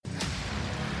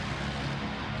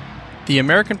The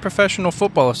American Professional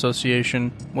Football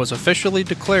Association was officially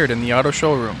declared in the auto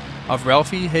showroom of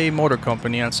Ralphie Hay Motor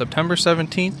Company on September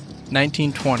 17,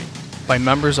 1920, by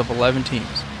members of 11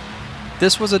 teams.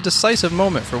 This was a decisive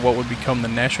moment for what would become the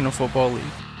National Football League.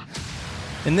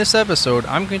 In this episode,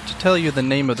 I'm going to tell you the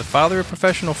name of the father of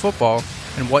professional football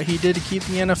and what he did to keep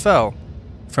the NFL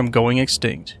from going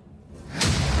extinct.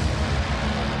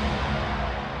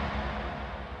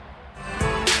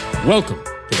 Welcome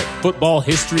to the Football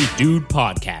History Dude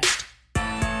podcast,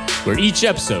 where each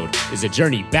episode is a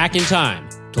journey back in time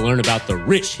to learn about the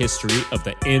rich history of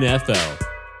the NFL.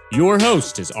 Your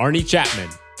host is Arnie Chapman.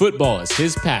 Football is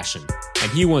his passion,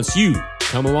 and he wants you to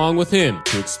come along with him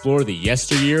to explore the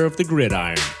yesteryear of the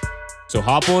gridiron. So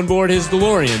hop on board his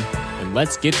DeLorean, and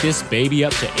let's get this baby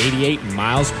up to 88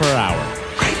 miles per hour.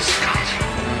 Great Scott!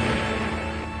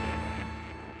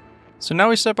 So now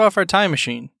we step off our time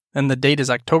machine, and the date is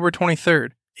October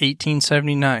 23rd,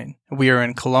 1879. We are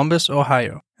in Columbus,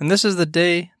 Ohio, and this is the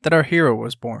day that our hero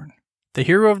was born. The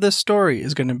hero of this story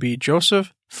is going to be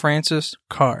Joseph Francis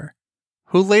Carr,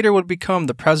 who later would become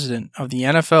the president of the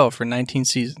NFL for 19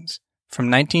 seasons, from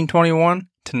 1921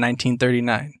 to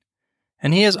 1939,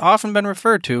 and he has often been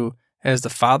referred to as the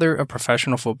father of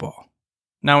professional football.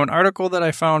 Now, an article that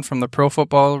I found from the Pro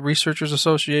Football Researchers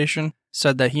Association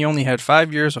said that he only had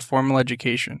 5 years of formal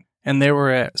education, and they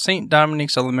were at St.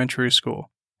 Dominic's Elementary School.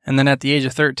 And then at the age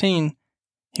of 13,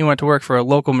 he went to work for a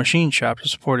local machine shop to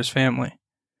support his family.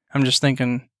 I'm just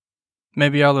thinking,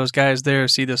 maybe all those guys there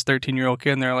see this 13-year-old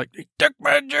kid and they're like, "He took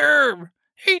my job!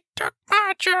 He took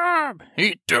my job!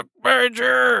 He took my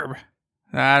job!"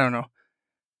 I don't know.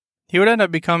 He would end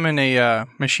up becoming a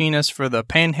machinist for the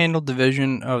Panhandle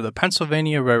Division of the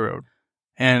Pennsylvania Railroad,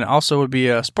 and also would be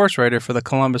a sports writer for the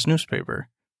Columbus newspaper.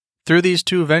 Through these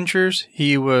two ventures,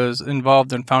 he was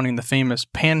involved in founding the famous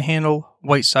Panhandle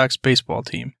White Sox baseball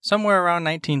team, somewhere around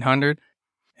 1900,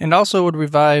 and also would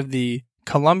revive the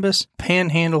Columbus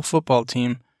Panhandle football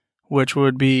team, which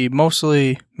would be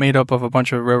mostly made up of a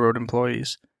bunch of railroad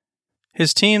employees.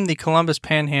 His team, the Columbus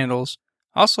Panhandles,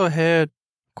 also had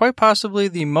quite possibly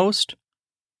the most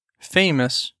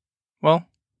famous, well,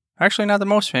 actually not the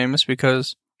most famous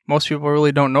because most people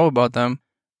really don't know about them,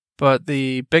 but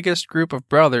the biggest group of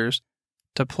brothers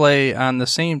to play on the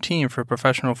same team for a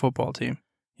professional football team.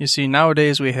 You see,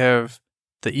 nowadays we have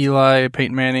the Eli,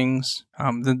 Peyton Mannings.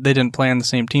 They didn't play on the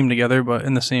same team together, but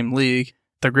in the same league.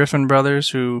 The Griffin brothers,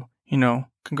 who,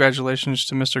 congratulations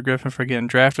to Mr. Griffin for getting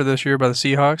drafted this year by the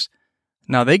Seahawks.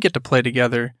 Now they get to play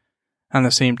together on the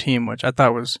same team, which I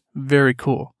thought was very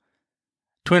cool.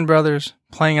 Twin brothers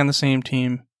playing on the same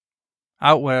team.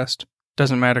 Out west,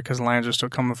 doesn't matter because the Lions are still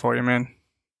coming for you, man.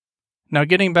 Now,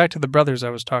 getting back to the brothers I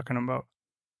was talking about,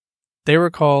 they were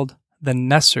called the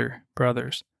Nesser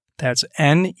brothers. That's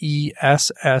Nesser.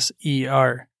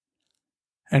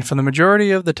 And for the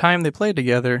majority of the time they played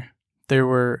together, there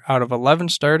were, out of 11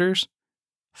 starters,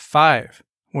 5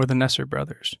 were the Nesser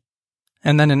brothers.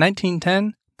 And then in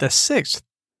 1910, the 6th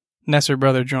Nesser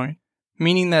brother joined,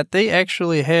 meaning that they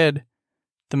actually had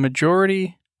the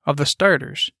majority of the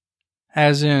starters,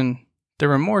 as in there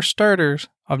were more starters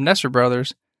of Nesser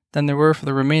brothers than there were for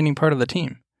the remaining part of the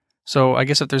team. So I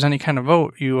guess if there's any kind of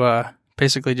vote, you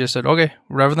basically just said, okay,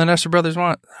 whatever the Nesser brothers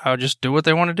want, I'll just do what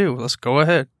they want to do. Let's go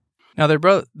ahead. Now, the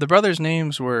brothers'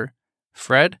 names were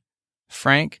Fred,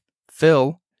 Frank,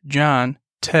 Phil, John,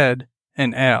 Ted,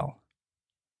 and Al.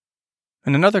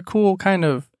 And another cool kind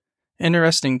of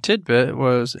interesting tidbit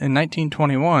was in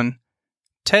 1921,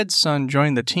 Ted's son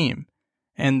joined the team,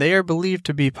 and they are believed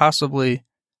to be possibly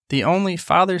the only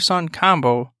father-son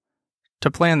combo to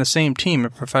play on the same team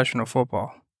in professional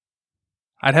football.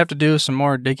 I'd have to do some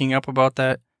more digging up about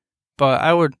that, but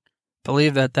I would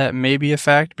believe that may be a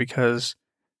fact because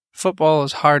football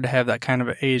is hard to have that kind of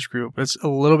an age group. It's a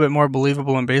little bit more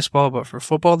believable in baseball, but for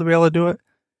football to be able to do it,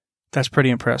 that's pretty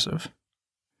impressive.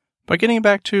 But getting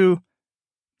back to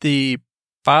the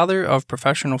father of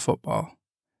professional football,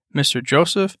 Mr.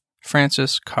 Joseph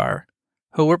Francis Carr,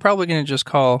 who we're probably going to just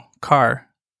call Carr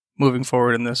moving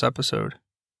forward in this episode.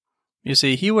 You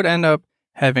see, he would end up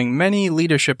having many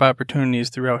leadership opportunities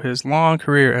throughout his long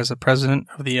career as the president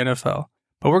of the NFL.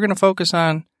 But we're going to focus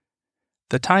on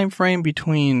the time frame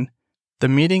between the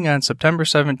meeting on September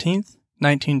 17th,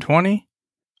 1920,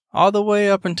 all the way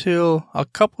up until a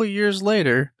couple years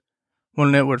later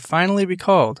when it would finally be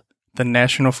called the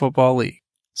National Football League.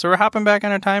 So we're hopping back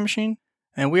on our time machine,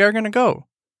 and we are going to go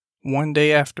one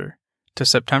day after to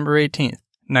September 18th,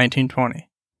 1920.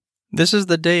 This is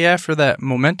the day after that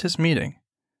momentous meeting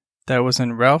that was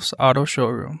in Ralph's Auto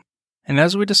Showroom. And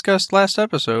as we discussed last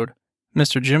episode,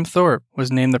 Mr. Jim Thorpe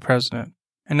was named the president.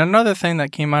 And another thing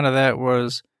that came out of that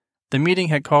was the meeting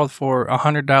had called for a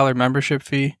 $100 membership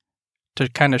fee to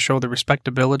kind of show the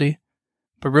respectability,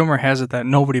 but rumor has it that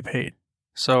nobody paid.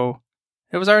 So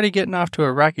it was already getting off to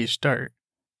a rocky start.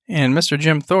 And Mr.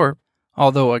 Jim Thorpe,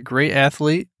 although a great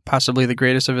athlete, possibly the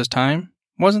greatest of his time,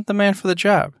 wasn't the man for the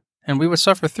job. And we would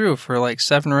suffer through for like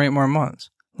 7 or 8 more months,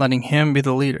 letting him be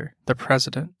the leader, the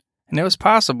president. And it was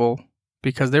possible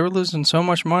because they were losing so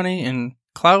much money and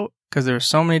clout, because there were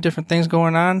so many different things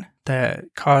going on that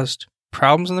caused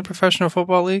problems in the Professional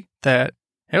Football League, that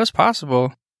it was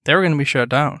possible they were going to be shut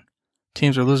down.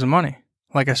 Teams were losing money.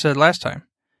 Like I said last time,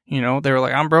 they were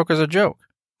like, I'm broke as a joke.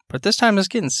 But this time it's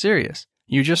getting serious.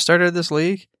 You just started this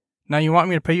league. Now you want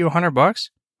me to pay you $100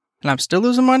 and I'm still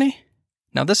losing money?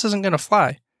 Now this isn't going to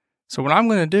fly. So what I'm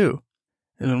going to do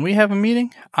is when we have a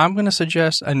meeting, I'm going to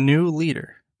suggest a new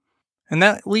leader. And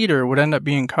that leader would end up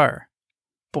being Carr.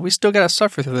 But we still got to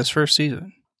suffer through this first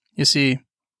season. You see,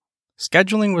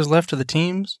 scheduling was left to the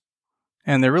teams,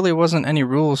 and there really wasn't any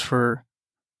rules for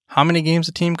how many games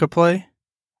a team could play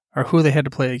or who they had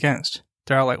to play against.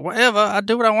 They're all like, whatever, I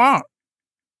do what I want.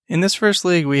 In this first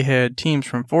league, we had teams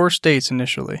from 4 states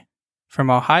initially. From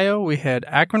Ohio, we had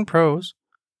Akron Pros,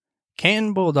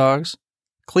 Canton Bulldogs,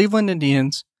 Cleveland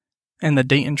Indians, and the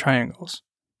Dayton Triangles.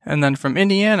 And then from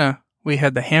Indiana, we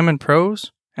had the Hammond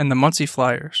Pros and the Muncie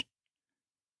Flyers.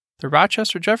 The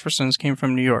Rochester Jeffersons came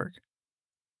from New York.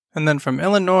 And then from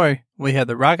Illinois, we had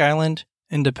the Rock Island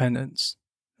Independents.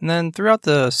 And then throughout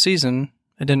the season,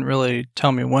 it didn't really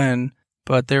tell me when,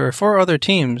 but there were 4 other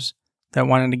teams that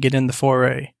wanted to get in the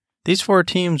 4A. These 4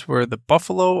 teams were the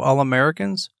Buffalo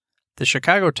All-Americans, the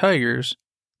Chicago Tigers,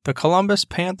 the Columbus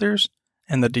Panthers,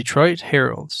 and the Detroit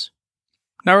Heralds.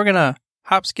 Now we're going to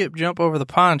hop, skip, jump over the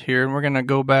pond here, and we're going to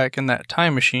go back in that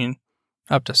time machine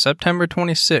up to September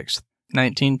 26th,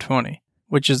 1920,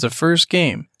 which is the first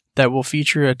game that will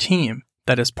feature a team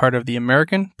that is part of the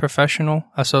American Professional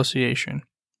Association.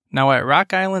 Now at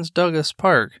Rock Island's Douglas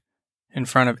Park, in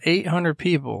front of 800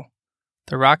 people,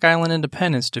 the Rock Island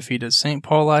Independents defeated St.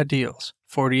 Paul Ideals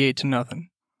 48-0.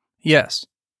 Yes,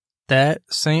 that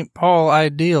St. Paul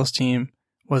Ideals team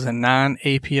was a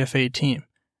non-APFA team.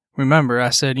 Remember, I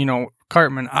said,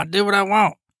 Cartman, I do what I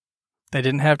want. They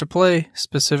didn't have to play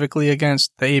specifically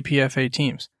against the APFA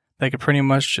teams. They could pretty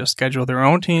much just schedule their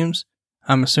own teams.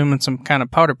 I'm assuming some kind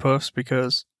of powder puffs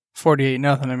because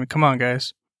 48-0. I mean, come on,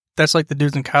 guys. That's like the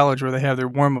dudes in college where they have their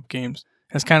warm-up games.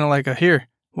 It's kind of like here,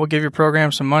 we'll give your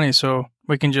program some money so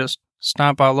we can just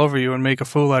stomp all over you and make a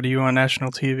fool out of you on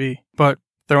national TV. But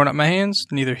throwing up my hands,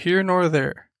 neither here nor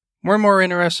there. We're more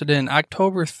interested in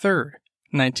October 3rd,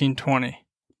 1920.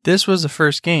 This was the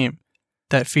first game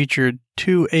that featured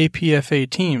 2 APFA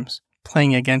teams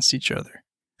playing against each other.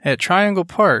 At Triangle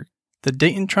Park, the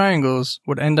Dayton Triangles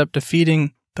would end up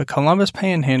defeating the Columbus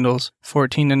Panhandles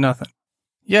 14-0.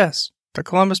 Yes, the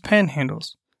Columbus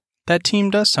Panhandles. That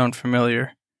team does sound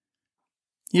familiar.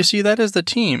 You see, that is the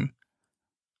team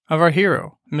of our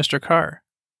hero, Mr. Carr,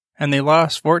 and they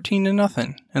lost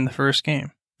 14-0 in the first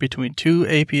game between 2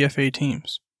 APFA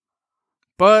teams.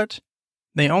 But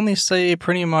they only say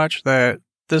pretty much that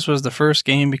this was the first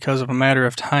game because of a matter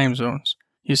of time zones.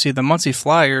 You see, the Muncie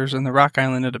Flyers and the Rock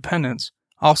Island Independents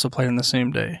also played on the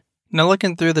same day. Now,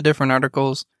 looking through the different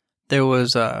articles, there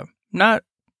was not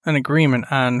an agreement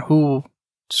on who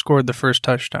scored the first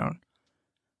touchdown.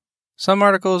 Some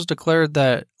articles declared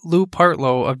that Lou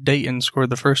Partlow of Dayton scored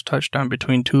the first touchdown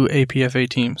between 2 APFA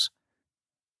teams.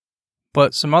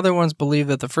 But some other ones believe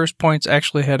that the first points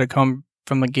actually had to come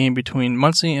from the game between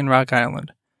Muncie and Rock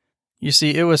Island. You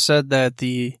see, it was said that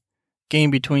the game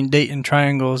between Dayton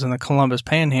Triangles and the Columbus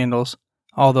Panhandles,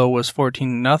 although it was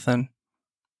 14-0,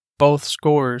 both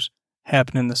scores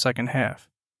happened in the second half.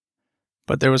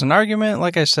 But there was an argument,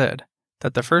 like I said,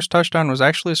 that the first touchdown was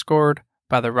actually scored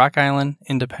by the Rock Island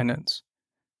Independents.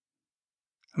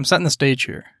 I'm setting the stage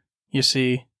here. You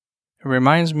see, it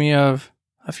reminds me of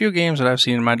a few games that I've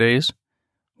seen in my days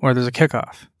where there's a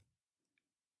kickoff.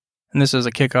 And this is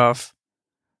a kickoff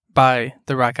by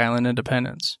the Rock Island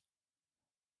Independents.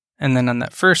 And then on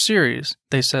that first series,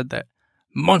 they said that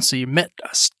Muncie met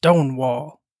a stone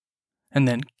wall. And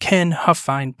then Ken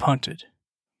Huffine punted.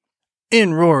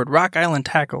 In roared Rock Island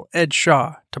tackle Ed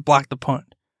Shaw to block the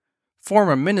punt.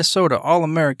 Former Minnesota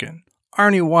All-American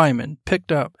Arnie Wyman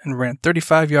picked up and ran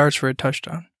 35 yards for a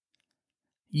touchdown.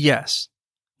 Yes,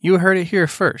 you heard it here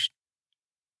first.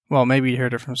 Well, maybe you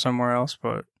heard it from somewhere else,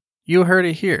 but you heard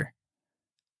it here.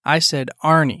 I said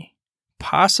Arnie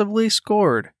possibly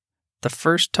scored the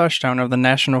first touchdown of the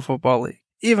National Football League,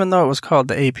 even though it was called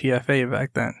the APFA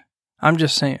back then. I'm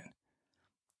just saying.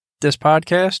 This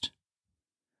podcast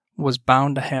was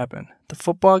bound to happen. the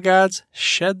football gods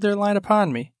shed their light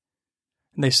upon me.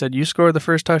 And they said, you scored the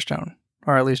first touchdown,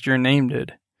 or at least your name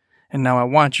did. And now I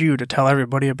want you to tell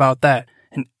everybody about that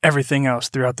and everything else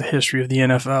throughout the history of the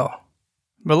NFL.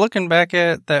 But looking back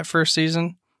at that first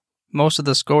season, most of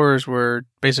the scores were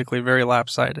basically very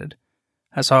lopsided.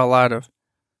 I saw a lot of,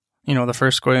 the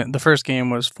first game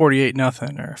was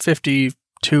 48-0 or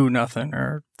 52-0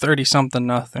 or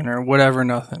 30-something-0 or whatever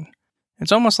nothing.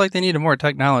 It's almost like they needed more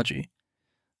technology.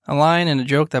 A line and a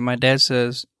joke that my dad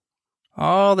says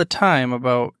all the time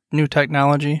about new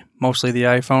technology, mostly the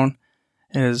iPhone,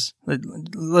 is,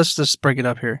 let's just break it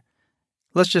up here.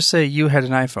 Let's just say you had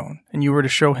an iPhone and you were to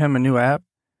show him a new app.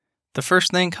 The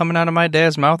first thing coming out of my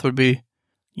dad's mouth would be,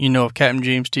 if Captain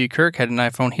James T. Kirk had an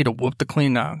iPhone, he'd have whooped the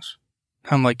clean dogs.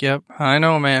 I'm like, yep, I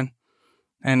know, man.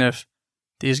 And if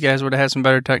these guys would have had some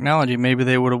better technology, maybe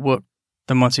they would have whooped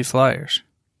the Muncie Flyers.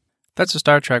 That's a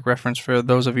Star Trek reference for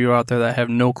those of you out there that have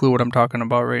no clue what I'm talking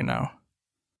about right now.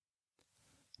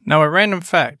 Now, a random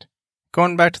fact,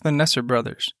 going back to the Nesser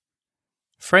brothers.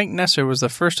 Frank Nesser was the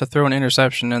first to throw an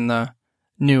interception in the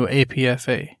new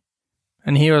APFA.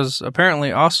 And he was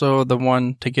apparently also the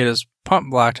one to get his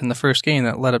punt blocked in the first game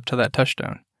that led up to that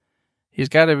touchdown. He's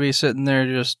got to be sitting there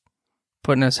just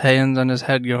putting his hands on his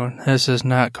head going, this is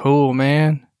not cool,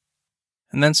 man.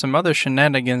 And then some other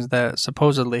shenanigans that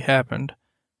supposedly happened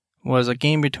was a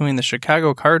game between the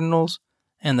Chicago Cardinals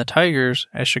and the Tigers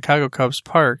at Chicago Cubs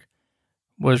Park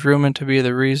was rumored to be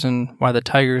the reason why the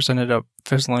Tigers ended up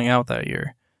fizzling out that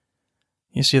year.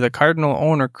 You see, the Cardinal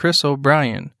owner Chris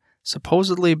O'Brien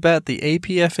supposedly bet the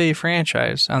APFA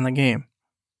franchise on the game.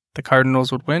 The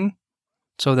Cardinals would win,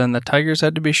 so then the Tigers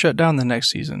had to be shut down the next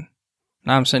season.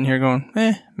 Now I'm sitting here going,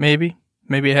 maybe.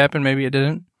 Maybe it happened, maybe it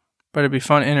didn't. But it'd be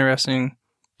fun, interesting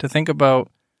to think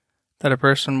about that a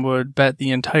person would bet the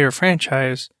entire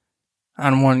franchise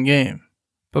on one game.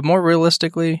 But more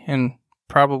realistically, and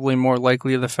probably more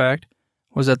likely the fact,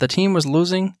 was that the team was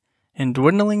losing and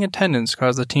dwindling attendance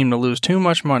caused the team to lose too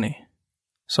much money.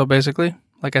 So basically,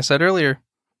 like I said earlier,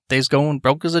 they's going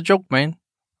broke as a joke, man.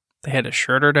 They had to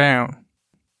shut her down.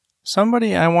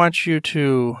 Somebody I want you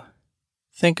to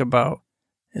think about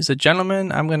is a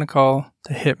gentleman I'm going to call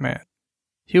the Hitman.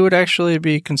 He would actually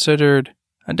be considered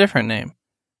a different name.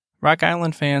 Rock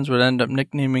Island fans would end up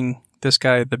nicknaming this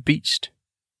guy the Beast.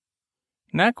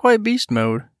 Not quite beast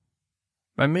mode,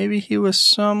 but maybe he was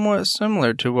somewhat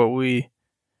similar to what we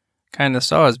kind of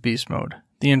saw as beast mode.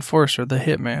 The Enforcer, the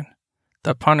Hitman,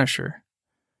 the Punisher.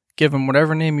 Give him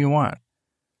whatever name you want.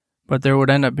 But there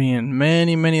would end up being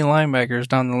many, many linebackers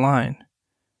down the line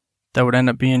that would end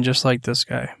up being just like this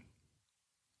guy.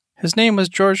 His name was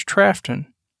George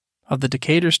Trafton of the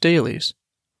Decatur Staleys.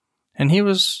 And he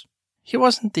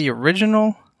wasn't the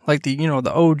original, like the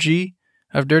OG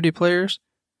of dirty players,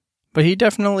 but he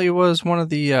definitely was one of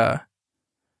the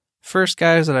first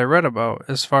guys that I read about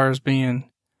as far as being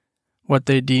what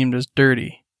they deemed as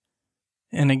dirty.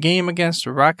 In a game against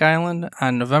Rock Island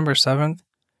on November 7th,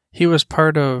 he was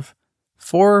part of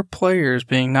 4 players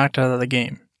being knocked out of the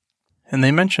game. And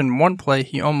they mentioned one play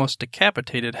he almost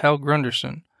decapitated Hal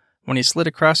Grunderson when he slid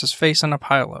across his face on a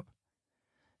pileup.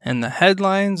 And the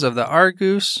headlines of the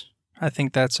Argus, I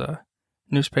think that's a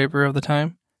newspaper of the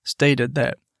time, stated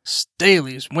that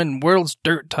Staley's win world's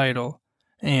dirt title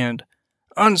and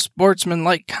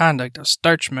unsportsmanlike conduct of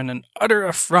Starchman and utter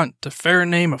affront to fair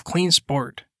name of clean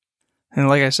sport. And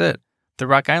like I said, the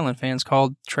Rock Island fans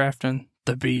called Trafton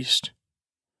the Beast.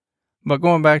 But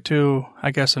going back to, I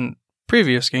guess, a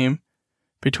previous game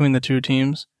between the two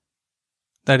teams,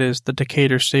 that is the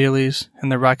Decatur Staleys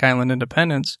and the Rock Island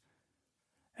Independents,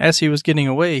 as he was getting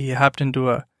away, he hopped into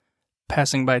a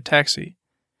passing by taxi.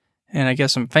 And I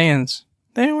guess some fans,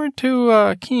 they weren't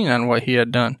too keen on what he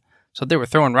had done, so they were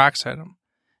throwing rocks at him,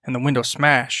 and the window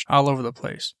smashed all over the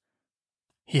place.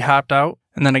 He hopped out,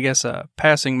 and then I guess a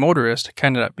passing motorist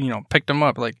kind of, picked him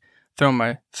up, like throwing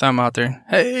my thumb out there,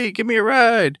 hey, give me a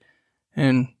ride.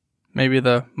 And maybe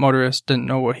the motorist didn't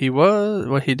know what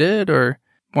he did, or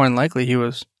more than likely he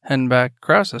was heading back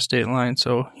across the state line,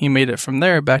 so he made it from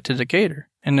there back to Decatur.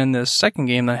 And in this second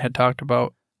game that I had talked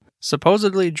about,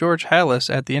 supposedly George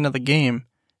Halas at the end of the game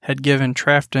had given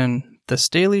Trafton the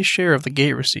Staley's share of the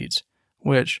gate receipts,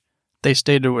 which they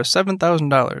stated was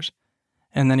 $7,000.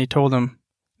 And then he told him,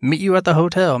 meet you at the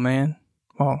hotel, man.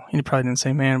 Well, he probably didn't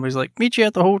say man, but he's like, meet you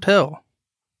at the hotel.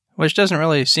 Which doesn't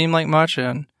really seem like much,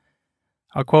 and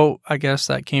a quote, I guess,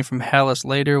 that came from Halas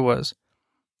later was,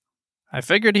 I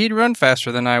figured he'd run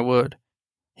faster than I would.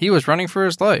 He was running for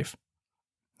his life.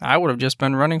 I would have just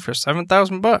been running for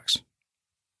 $7,000.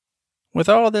 With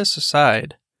all this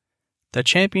aside, the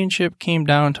championship came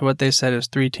down to what they said is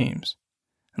 3 teams.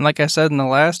 And like I said in the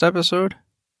last episode,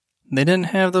 they didn't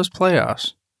have those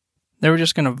playoffs. They were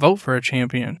just going to vote for a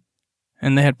champion.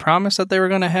 And they had promised that they were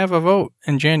going to have a vote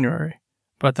in January.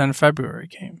 But then February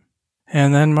came.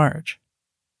 And then March.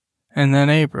 And then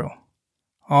April.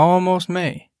 Almost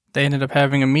May. They ended up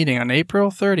having a meeting on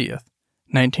April 30th,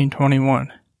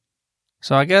 1921.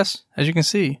 So I guess, as you can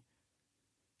see,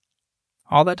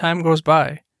 all that time goes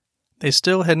by. They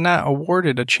still had not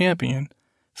awarded a champion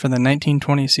for the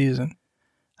 1920 season.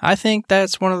 I think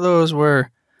that's one of those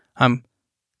where I'm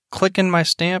clicking my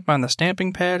stamp on the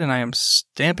stamping pad and I am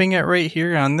stamping it right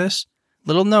here on this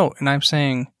little note and I'm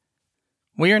saying,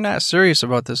 we are not serious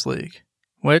about this league,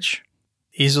 which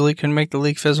easily can make the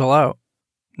league fizzle out.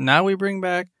 Now we bring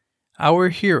back our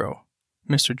hero,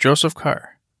 Mr. Joseph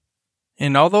Carr.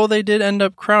 And although they did end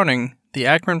up crowning the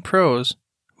Akron Pros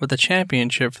with the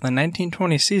championship for the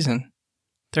 1920 season,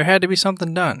 there had to be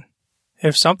something done.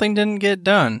 If something didn't get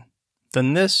done,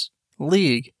 then this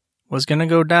league was going to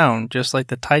go down just like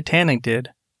the Titanic did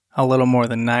a little more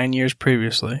than 9 years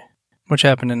previously, which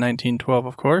happened in 1912,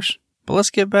 of course. But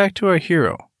let's get back to our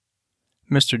hero,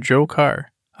 Mr. Joe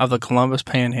Carr of the Columbus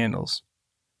Panhandles.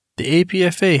 The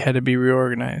APFA had to be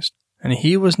reorganized, and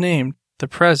he was named the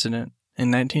president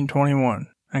in 1921,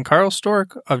 and Carl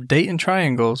Stork of Dayton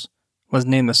Triangles was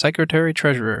named the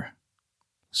secretary-treasurer.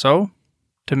 So,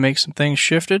 to make some things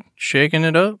shifted, shaking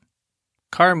it up,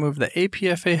 Carr moved the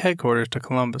APFA headquarters to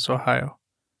Columbus, Ohio.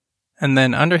 And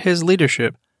then under his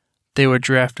leadership, they would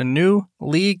draft a new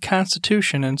league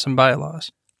constitution and some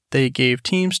bylaws. They gave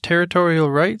teams territorial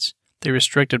rights, they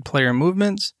restricted player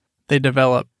movements, they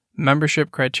developed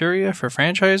membership criteria for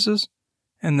franchises,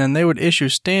 and then they would issue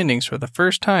standings for the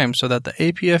first time so that the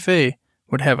APFA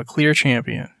would have a clear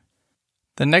champion.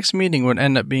 The next meeting would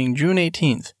end up being June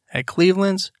 18th at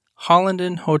Cleveland's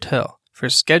Hollenden Hotel for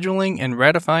scheduling and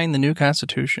ratifying the new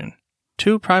constitution.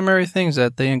 Two primary things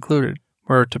that they included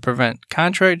were to prevent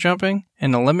contract jumping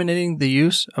and eliminating the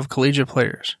use of collegiate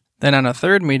players. Then on a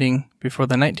third meeting before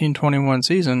the 1921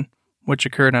 season, which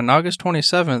occurred on August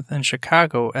 27th in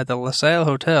Chicago at the LaSalle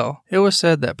Hotel, it was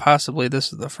said that possibly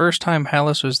this is the first time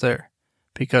Halas was there,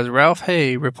 because Ralph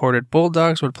Hay reported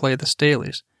Bulldogs would play the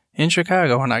Staleys in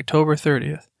Chicago on October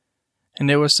 30th, and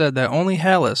it was said that only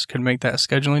Halas could make that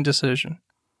scheduling decision.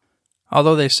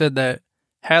 Although they said that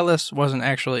Halas wasn't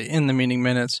actually in the meeting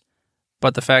minutes,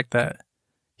 but the fact that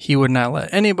he would not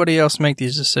let anybody else make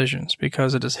these decisions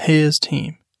because it is his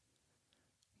team.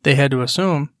 They had to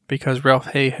assume, because Ralph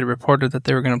Hay had reported that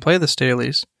they were going to play the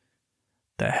Staleys,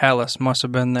 that Halas must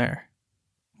have been there.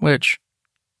 Which,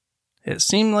 it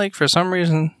seemed like for some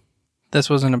reason,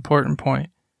 this was an important point.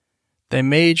 They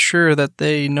made sure that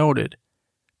they noted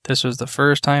this was the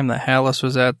first time that Halas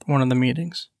was at one of the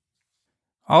meetings.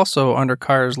 Also, under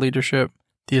Carr's leadership,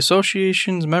 the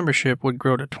association's membership would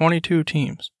grow to 22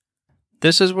 teams.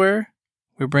 This is where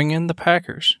we bring in the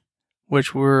Packers,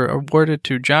 which were awarded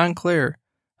to John Clare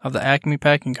of the Acme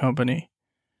Packing Company,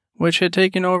 which had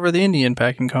taken over the Indian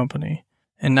Packing Company,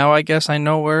 and now I guess I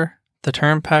know where the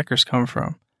term Packers come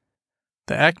from.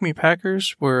 The Acme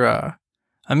Packers were a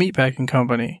meat packing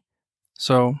company,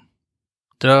 so,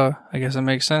 I guess it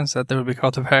makes sense that they would be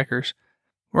called the Packers.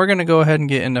 We're going to go ahead and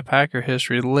get into Packer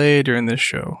history later in this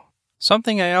show.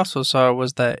 Something I also saw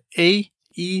was that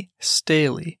A.E.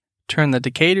 Staley turned the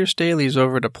Decatur Staleys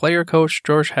over to player coach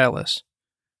George Halas,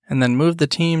 and then moved the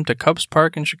team to Cubs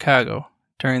Park in Chicago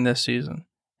during this season.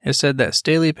 It said that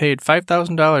Staley paid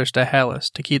 $5,000 to Halas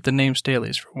to keep the name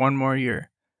Staleys for one more year.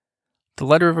 The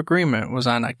letter of agreement was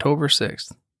on October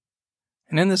 6th.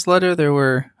 And in this letter there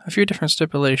were a few different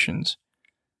stipulations.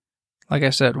 Like I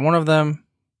said, one of them,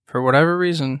 for whatever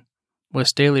reason, was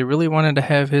Staley really wanted to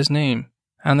have his name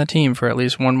on the team for at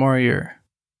least one more year.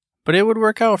 But it would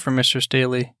work out for Mr.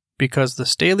 Staley because the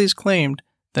Staleys claimed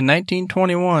the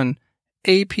 1921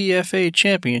 APFA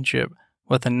championship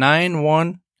with a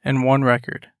 9-1-1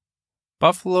 record.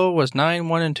 Buffalo was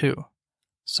 9-1-2.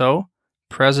 So,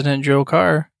 President Joe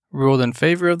Carr ruled in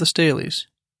favor of the Staleys.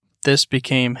 This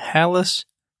became Halas'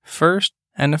 first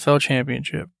NFL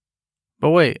championship. But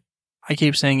wait, I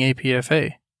keep saying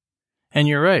APFA. And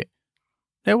you're right,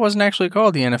 it wasn't actually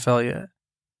called the NFL yet.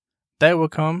 That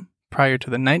would come prior to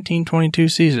the 1922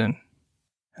 season.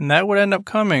 And that would end up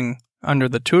coming under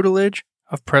the tutelage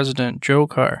of President Joe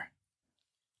Carr.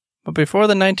 But before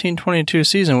the 1922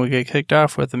 season would get kicked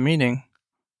off with the meeting,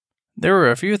 there were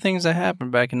a few things that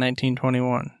happened back in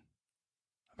 1921.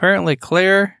 Apparently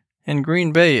Clare and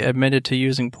Green Bay admitted to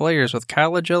using players with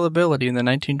college eligibility in the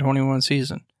 1921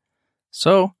 season,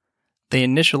 so they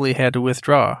initially had to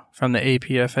withdraw from the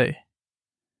APFA.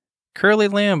 Curly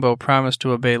Lambeau promised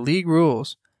to obey league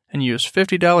rules and used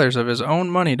 $50 of his own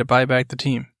money to buy back the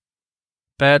team.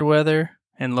 Bad weather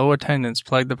and low attendance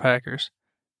plagued the Packers.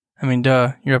 I mean,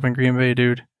 duh, you're up in Green Bay,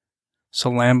 dude. So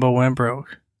Lambeau went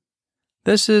broke.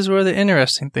 This is where the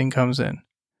interesting thing comes in.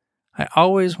 I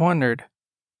always wondered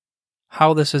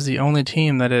how this is the only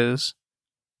team that is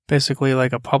basically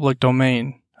like a public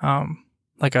domain,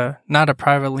 like not a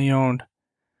privately owned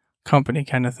company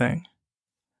kind of thing.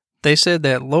 They said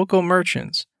that local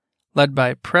merchants, led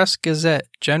by Press Gazette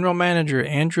general manager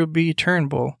Andrew B.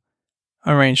 Turnbull,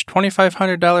 arranged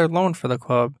 $2,500 loan for the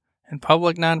club and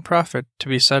public nonprofit to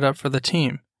be set up for the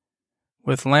team,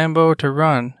 with Lambeau to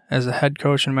run as the head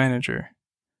coach and manager.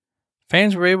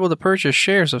 Fans were able to purchase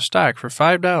shares of stock for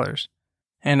 $5,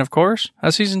 and of course,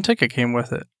 a season ticket came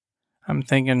with it. I'm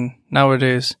thinking,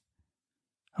 nowadays,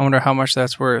 I wonder how much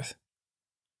that's worth.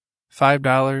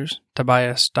 $5 to buy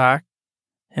a stock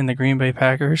in the Green Bay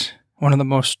Packers, one of the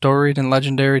most storied and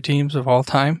legendary teams of all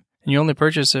time, and you only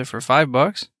purchased it for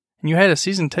 $5, and you had a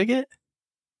season ticket?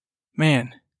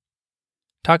 Man,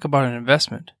 talk about an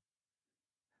investment.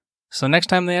 So next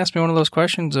time they ask me one of those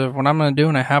questions of what I'm going to do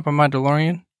when I hop on my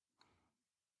DeLorean,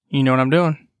 you know what I'm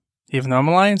doing. Even though I'm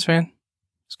a Lions fan,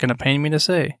 it's going to pain me to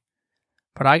say,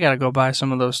 but I got to go buy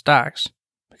some of those stocks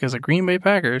because the Green Bay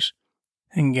Packers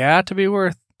ain't got to be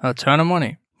worth a ton of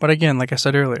money. But again, like I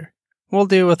said earlier, we'll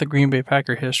deal with the Green Bay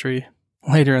Packer history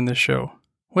later in this show,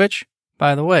 which,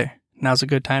 by the way, now's a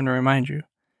good time to remind you,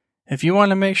 if you want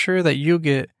to make sure that you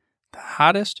get the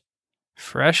hottest,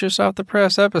 freshest off the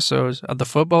press episodes of the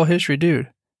Football History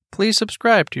Dude, please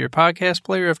subscribe to your podcast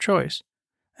player of choice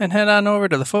and head on over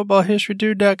to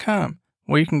thefootballhistorydude.com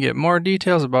where you can get more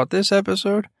details about this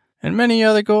episode and many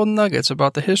other golden nuggets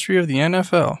about the history of the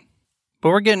NFL. But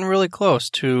we're getting really close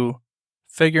to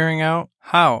figuring out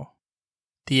how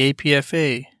the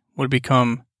APFA would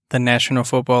become the National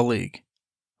Football League.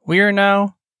 We are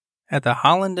now at the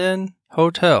Holland Inn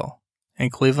Hotel in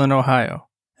Cleveland, Ohio,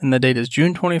 and the date is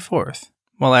June 24th.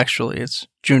 Well, actually, it's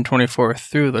June 24th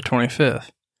through the 25th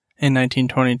in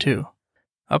 1922,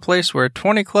 a place where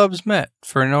 20 clubs met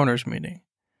for an owners' meeting,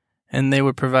 and they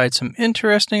would provide some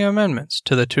interesting amendments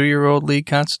to the 2-year-old league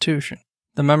constitution.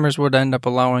 The members would end up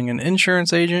allowing an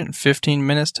insurance agent 15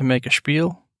 minutes to make a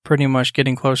spiel, pretty much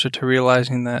getting closer to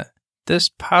realizing that this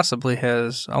possibly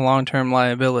has a long-term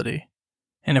liability.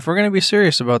 And if we're going to be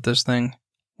serious about this thing,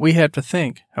 we have to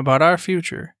think about our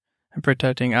future and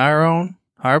protecting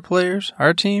our players,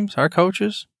 our teams, our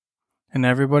coaches, and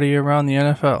everybody around the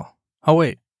NFL. Oh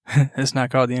wait, it's not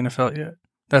called the NFL yet.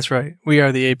 That's right, we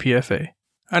are the APFA.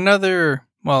 Another,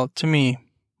 well, to me,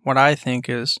 what I think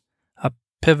is a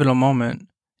pivotal moment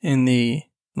in the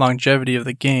longevity of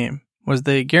the game was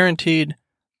they guaranteed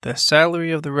the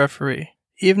salary of the referee,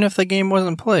 even if the game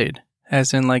wasn't played,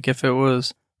 as in like if it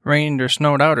was rained or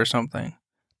snowed out or something,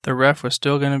 the ref was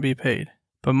still going to be paid.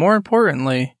 But more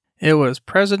importantly, it was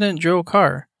President Joe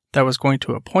Carr that was going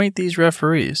to appoint these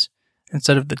referees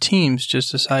instead of the teams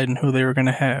just deciding who they were going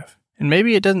to have. And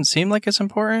maybe it doesn't seem like it's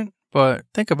important, but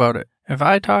think about it. If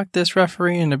I talk this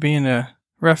referee into being a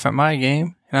ref at my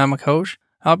game and I'm a coach,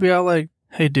 I'll be all like,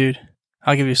 hey dude,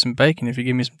 I'll give you some bacon if you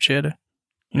give me some cheddar.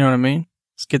 You know what I mean?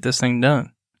 Let's get this thing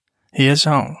done. He is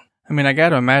home. I mean, I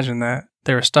gotta imagine that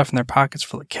they were stuffing their pockets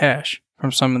full of cash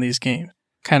from some of these games.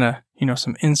 Kind of,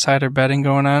 some insider betting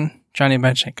going on. Johnny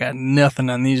Bench ain't got nothing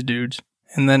on these dudes.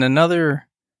 And then another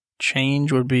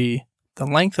change would be the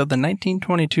length of the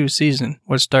 1922 season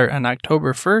would start on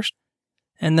October 1st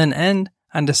and then end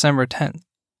on December 10th,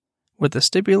 with the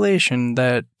stipulation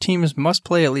that teams must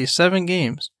play at least 7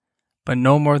 games, but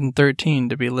no more than 13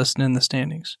 to be listed in the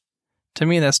standings. To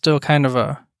me, that's still kind of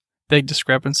a big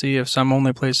discrepancy if some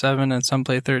only play 7 and some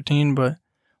play 13, but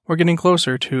we're getting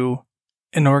closer to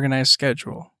an organized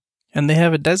schedule. And they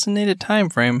have a designated time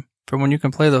frame for when you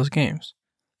can play those games.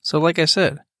 So like I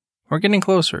said, we're getting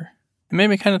closer. It made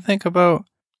me kind of think about,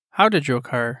 how did Joe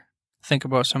Carr think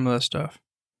about some of this stuff?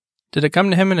 Did it come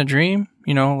to him in a dream?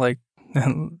 Like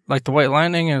the White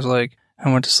Lightning? It was like, I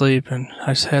went to sleep and I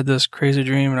just had this crazy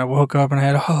dream and I woke up and I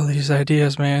had all these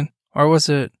ideas, man. Or was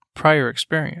it prior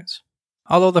experience?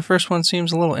 Although the first one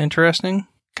seems a little interesting,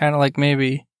 kind of like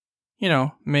maybe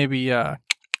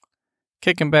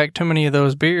kicking back too many of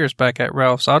those beers back at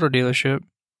Ralph's auto dealership,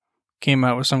 came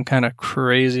out with some kind of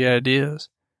crazy ideas.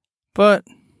 But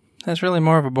that's really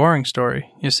more of a boring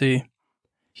story. You see,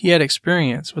 he had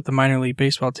experience with the minor league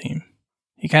baseball team.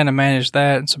 He kind of managed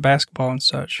that and some basketball and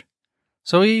such.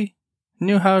 So he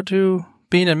knew how to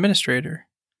be an administrator,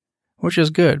 which is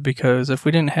good because if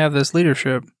we didn't have this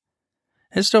leadership,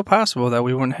 it's still possible that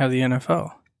we wouldn't have the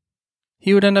NFL.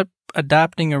 He would end up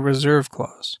adopting a reserve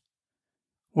clause,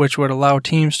 which would allow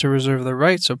teams to reserve the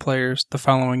rights of players the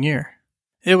following year.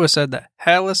 It was said that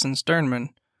Halas and Sternman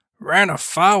ran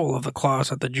afoul of the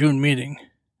clause at the June meeting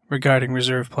regarding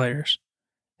reserve players.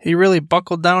 He really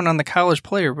buckled down on the college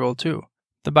player rule, too.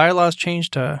 The bylaws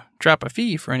changed to drop a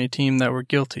fee for any team that were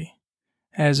guilty.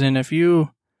 As in, if you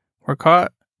were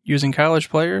caught using college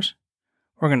players,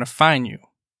 we're going to fine you.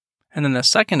 And then the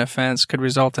second offense could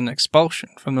result in expulsion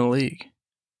from the league.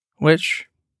 Which,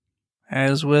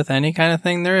 as with any kind of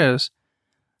thing there's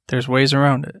ways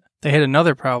around it. They had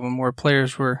another problem where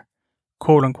players were,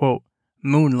 quote-unquote,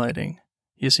 moonlighting.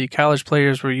 You see, college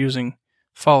players were using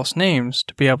false names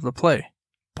to be able to play.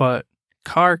 But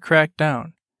Carr cracked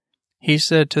down. He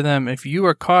said to them, if you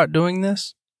are caught doing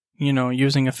this,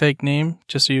 using a fake name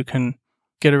just so you can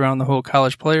get around the whole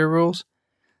college player rules,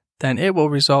 then it will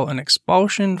result in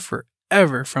expulsion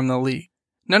forever from the league.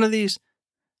 None of these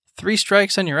 3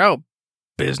 strikes and you're out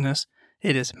business.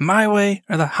 It is my way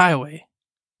or the highway.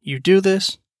 You do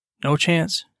this, no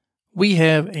chance. We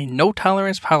have a no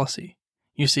tolerance policy.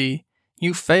 You see,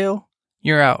 you fail,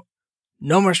 you're out.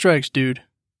 No more strikes, dude.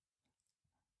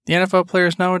 The NFL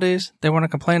players nowadays, they want to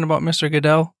complain about Mr.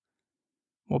 Goodell.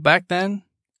 Well, back then,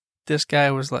 this guy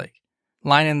was like,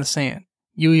 line in the sand.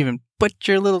 You even put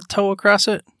your little toe across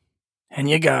it, and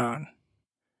you're gone.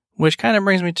 Which kind of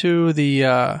brings me to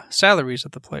the salaries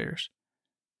of the players.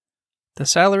 The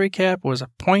salary cap was a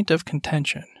point of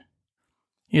contention.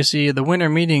 You see, the winter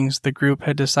meetings, the group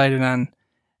had decided on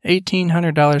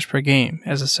 $1,800 per game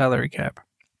as a salary cap.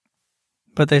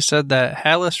 But they said that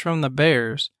Halas from the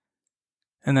Bears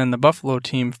and then the Buffalo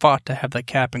team fought to have the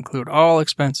cap include all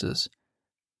expenses,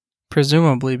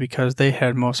 presumably because they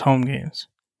had most home games.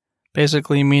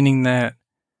 Basically meaning that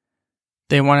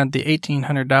they wanted the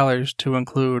 $1,800 to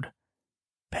include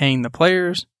paying the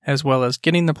players as well as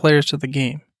getting the players to the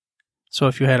game. So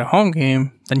if you had a home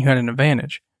game, then you had an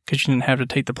advantage because you didn't have to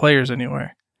take the players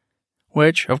anywhere.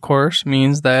 Which, of course,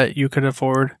 means that you could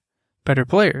afford better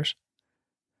players.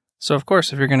 So, of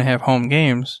course, if you're going to have home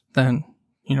games, then,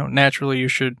 naturally you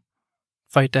should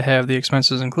fight to have the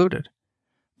expenses included.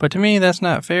 But to me, that's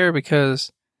not fair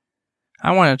because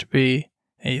I want it to be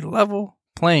a level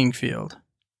playing field.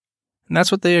 And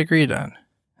that's what they agreed on.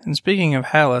 And speaking of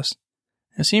Halas,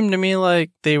 it seemed to me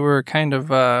like they were kind of,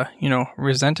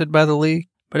 resented by the league.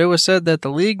 But it was said that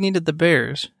the league needed the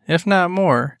Bears, if not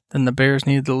more than the Bears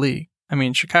needed the league. I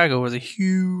mean, Chicago was a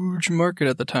huge market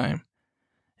at the time.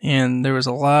 And there was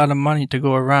a lot of money to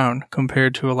go around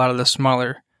compared to a lot of the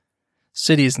smaller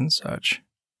cities and such.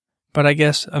 But I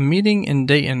guess a meeting in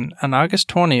Dayton on August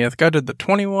 20th gutted the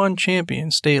 21 champion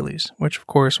Staleys, which of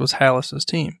course was Halas'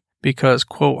 team, because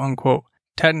quote-unquote,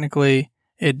 technically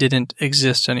it didn't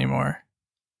exist anymore.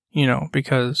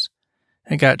 Because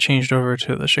it got changed over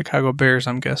to the Chicago Bears,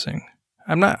 I'm guessing.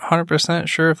 I'm not 100%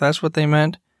 sure if that's what they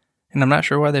meant, and I'm not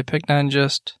sure why they picked on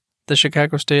just the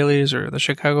Chicago Staleys or the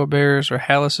Chicago Bears or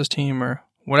Halas' team or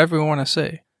whatever we want to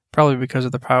say. Probably because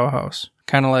of the powerhouse.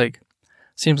 Kind of like,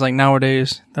 seems like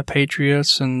nowadays the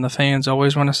Patriots and the fans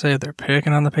always want to say they're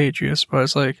picking on the Patriots, but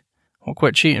it's like, well,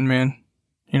 quit cheating, man.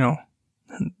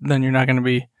 Then you're not going to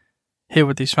be hit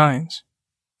with these fines.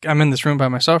 I'm in this room by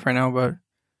myself right now, but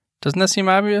doesn't that seem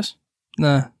obvious?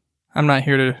 Nah, I'm not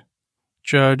here to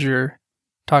judge or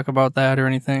talk about that or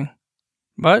anything.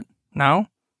 But now,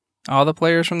 all the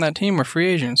players from that team were free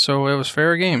agents, so it was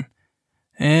fair game.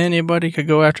 Anybody could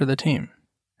go after the team.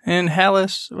 And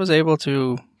Halas was able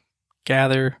to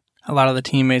gather a lot of the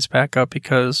teammates back up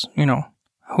because,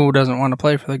 who doesn't want to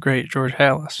play for the great George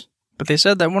Halas? But they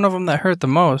said that one of them that hurt the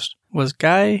most was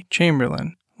Guy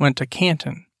Chamberlain, went to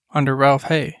Canton under Ralph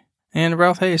Hay. And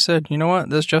Ralph Hay said, you know what,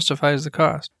 this justifies the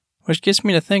cost. Which gets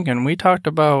me to thinking, we talked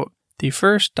about the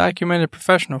first documented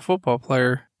professional football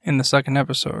player in the second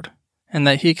episode. And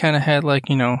that he kind of had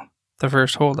the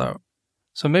first holdout.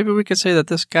 So maybe we could say that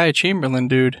this Guy Chamberlain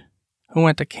dude who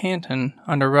went to Canton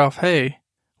under Ralph Hay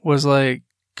was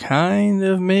kind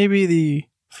of maybe the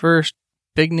first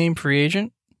big name free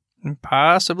agent and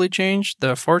possibly changed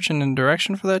the fortune and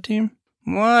direction for that team?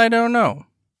 Well, I don't know.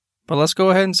 But let's go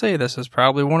ahead and say this is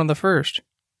probably one of the first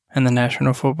in the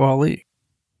National Football League.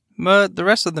 But the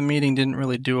rest of the meeting didn't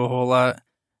really do a whole lot,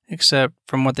 except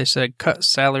from what they said, cut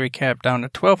salary cap down to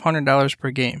 $1,200 per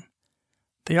game.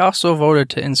 They also voted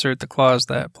to insert the clause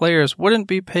that players wouldn't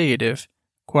be paid if,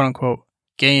 quote-unquote,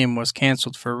 game was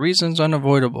canceled for reasons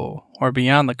unavoidable or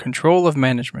beyond the control of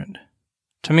management.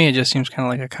 To me, it just seems kind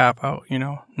of like a cop-out,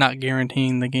 not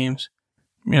guaranteeing the games.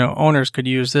 Owners could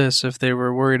use this if they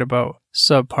were worried about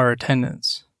subpar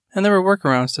attendance. And there were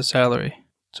workarounds to salary.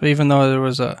 So even though there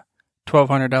was a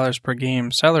 $1,200 per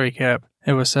game salary cap,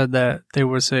 it was said that they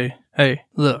would say, hey,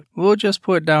 look, we'll just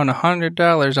put down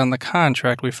 $100 on the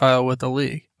contract we file with the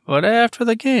league, but after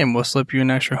the game, we'll slip you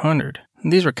an extra $100.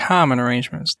 And these were common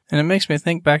arrangements, and it makes me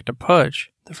think back to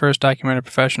Pudge, the first documented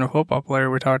professional football player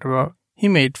we talked about. He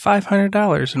made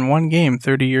 $500 in one game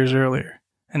 30 years earlier,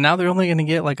 and now they're only going to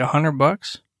get like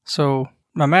 $100? So,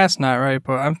 my math's not right,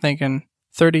 but I'm thinking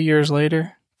 30 years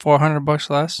later, $400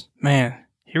 less? Man,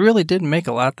 he really didn't make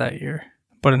a lot that year.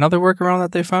 But another workaround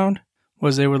that they found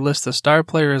was they would list the star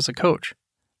player as a coach,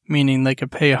 meaning they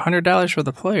could pay $100 for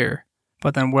the player,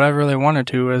 but then whatever they wanted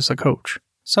to as a coach.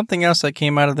 Something else that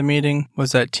came out of the meeting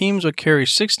was that teams would carry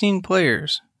 16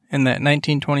 players in that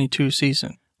 1922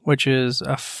 season, which is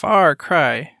a far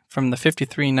cry from the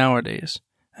 53 nowadays.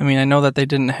 I mean, I know that they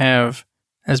didn't have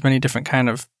as many different kind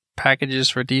of packages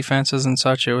for defenses and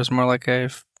such. It was more like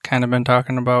I've kind of been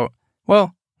talking about.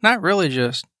 Well, not really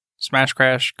just smash,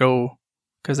 crash, go,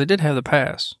 because they did have the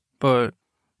pass, but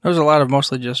there was a lot of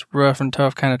mostly just rough and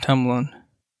tough kind of tumbling,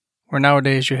 where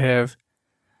nowadays you have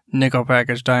nickel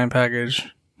package, dime package,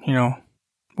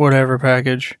 whatever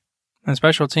package. And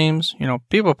special teams,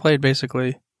 people played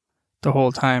basically the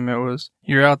whole time. It was,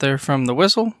 you're out there from the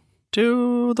whistle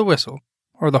to the whistle,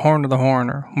 or the horn to the horn,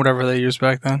 or whatever they used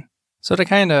back then. So to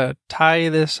kind of tie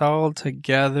this all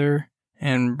together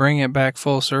and bring it back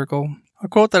full circle, a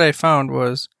quote that I found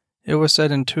was, it was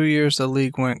said in 2 years the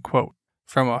league went, quote,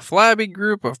 from a flabby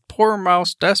group of poor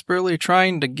mouths desperately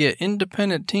trying to get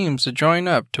independent teams to join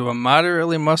up to a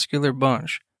moderately muscular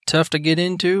bunch. Tough to get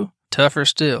into, tougher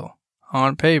still,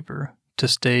 on paper, to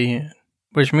stay in.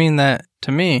 Which mean that,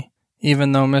 to me,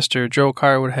 even though Mr. Joe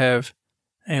Carr would have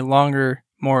a longer,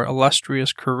 more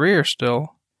illustrious career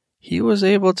still, he was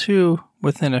able to,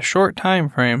 within a short time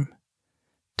frame,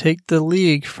 take the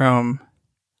league from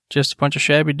just a bunch of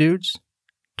shabby dudes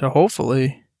to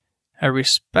hopefully a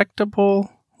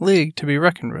respectable league to be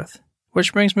reckoned with.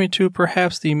 Which brings me to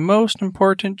perhaps the most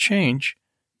important change.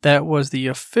 That was the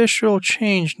official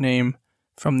change name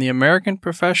from the American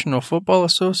Professional Football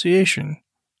Association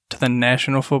to the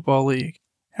National Football League.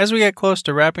 As we get close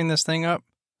to wrapping this thing up,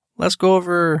 let's go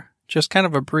over just kind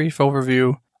of a brief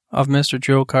overview of Mr.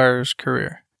 Joe Carr's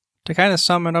career. To kind of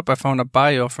sum it up, I found a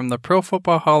bio from the Pro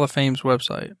Football Hall of Fame's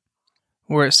website,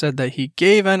 where it said that he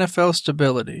gave NFL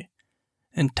stability,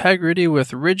 integrity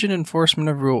with rigid enforcement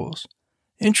of rules,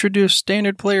 introduced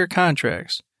standard player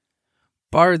contracts,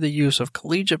 barred the use of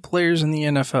collegiate players in the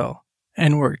NFL,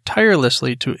 and worked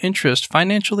tirelessly to interest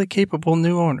financially capable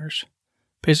new owners.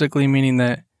 Basically meaning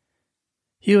that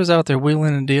he was out there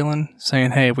wheeling and dealing,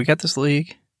 saying, hey, we got this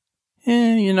league.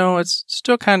 It's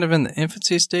still kind of in the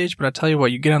infancy stage, but I tell you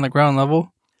what, you get on the ground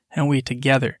level, and we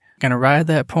together going to ride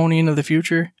that pony into the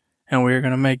future, and we're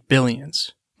going to make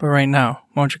billions. But right now,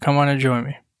 won't you come on and join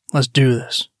me? Let's do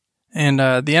this. And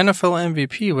the NFL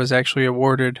MVP was actually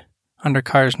awarded under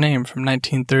Carr's name from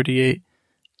 1938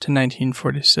 to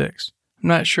 1946. I'm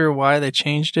not sure why they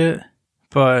changed it,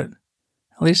 but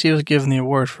at least he was given the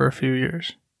award for a few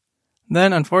years.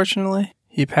 Then, unfortunately,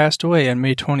 he passed away on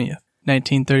May 20th,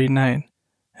 1939,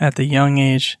 at the young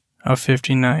age of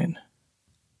 59.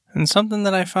 And something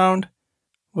that I found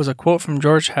was a quote from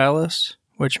George Halas,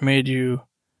 which made you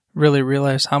really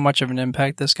realize how much of an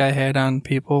impact this guy had on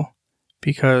people,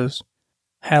 because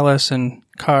Halas and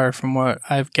Carr, from what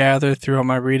I've gathered throughout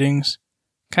my readings,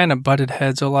 kind of butted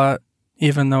heads a lot,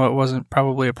 even though it wasn't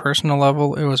probably a personal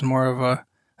level. It was more of a,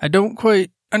 I don't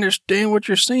quite understand what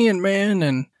you're saying, man,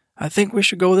 and I think we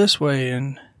should go this way,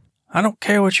 and I don't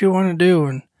care what you want to do.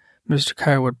 And Mr.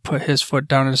 Carr would put his foot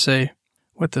down and say,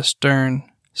 with a stern,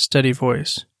 steady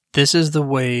voice, this is the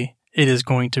way it is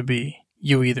going to be.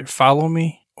 You either follow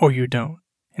me or you don't.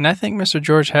 And I think Mr.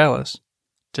 George Halas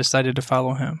decided to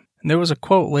follow him. And there was a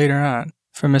quote later on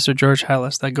from Mr. George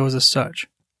Halas that goes as such.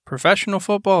 Professional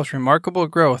football's remarkable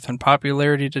growth and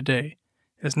popularity today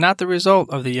is not the result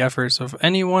of the efforts of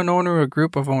any one owner or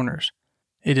group of owners.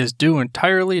 It is due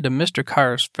entirely to Mr.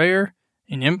 Carr's fair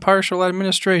and impartial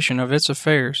administration of its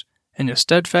affairs and his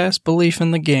steadfast belief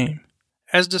in the game.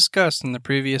 As discussed in the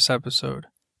previous episode,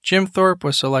 Jim Thorpe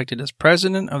was selected as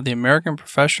president of the American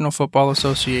Professional Football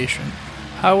Association.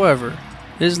 However,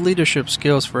 his leadership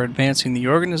skills for advancing the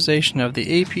organization of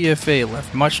the APFA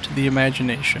left much to the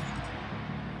imagination.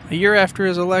 A year after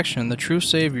his election, the true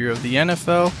savior of the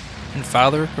NFL and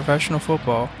father of professional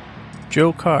football,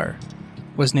 Joe Carr,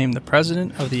 was named the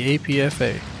president of the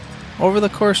APFA. Over the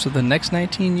course of the next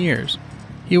 19 years,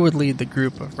 he would lead the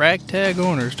group of ragtag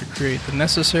owners to create the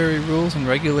necessary rules and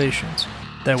regulations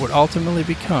that would ultimately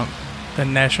become the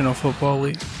National Football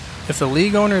League. If the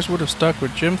league owners would have stuck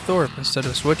with Jim Thorpe instead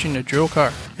of switching to Joe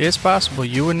Carr, it's possible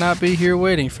you would not be here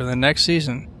waiting for the next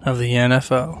season of the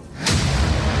NFL.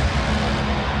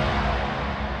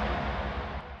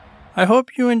 I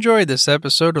hope you enjoyed this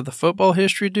episode of the Football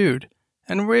History Dude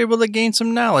and were able to gain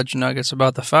some knowledge nuggets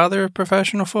about the father of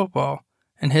professional football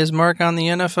and his mark on the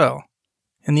NFL.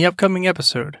 In the upcoming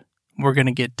episode, we're going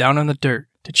to get down in the dirt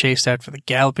to chase after the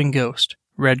galloping ghost,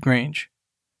 Red Grange.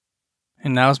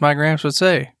 And now, as my gramps would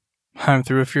say, I'm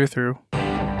through if you're through.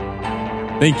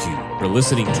 Thank you for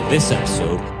listening to this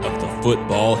episode of the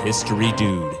Football History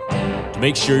Dude. To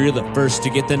make sure you're the first to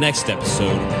get the next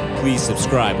episode, please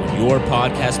subscribe on your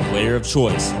podcast player of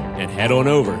choice and head on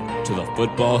over to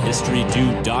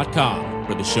thefootballhistorydude.com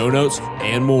for the show notes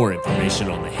and more information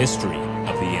on the history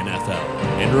of the NFL.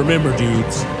 And remember,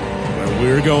 dudes, where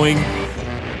we're going,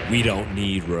 we don't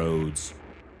need roads.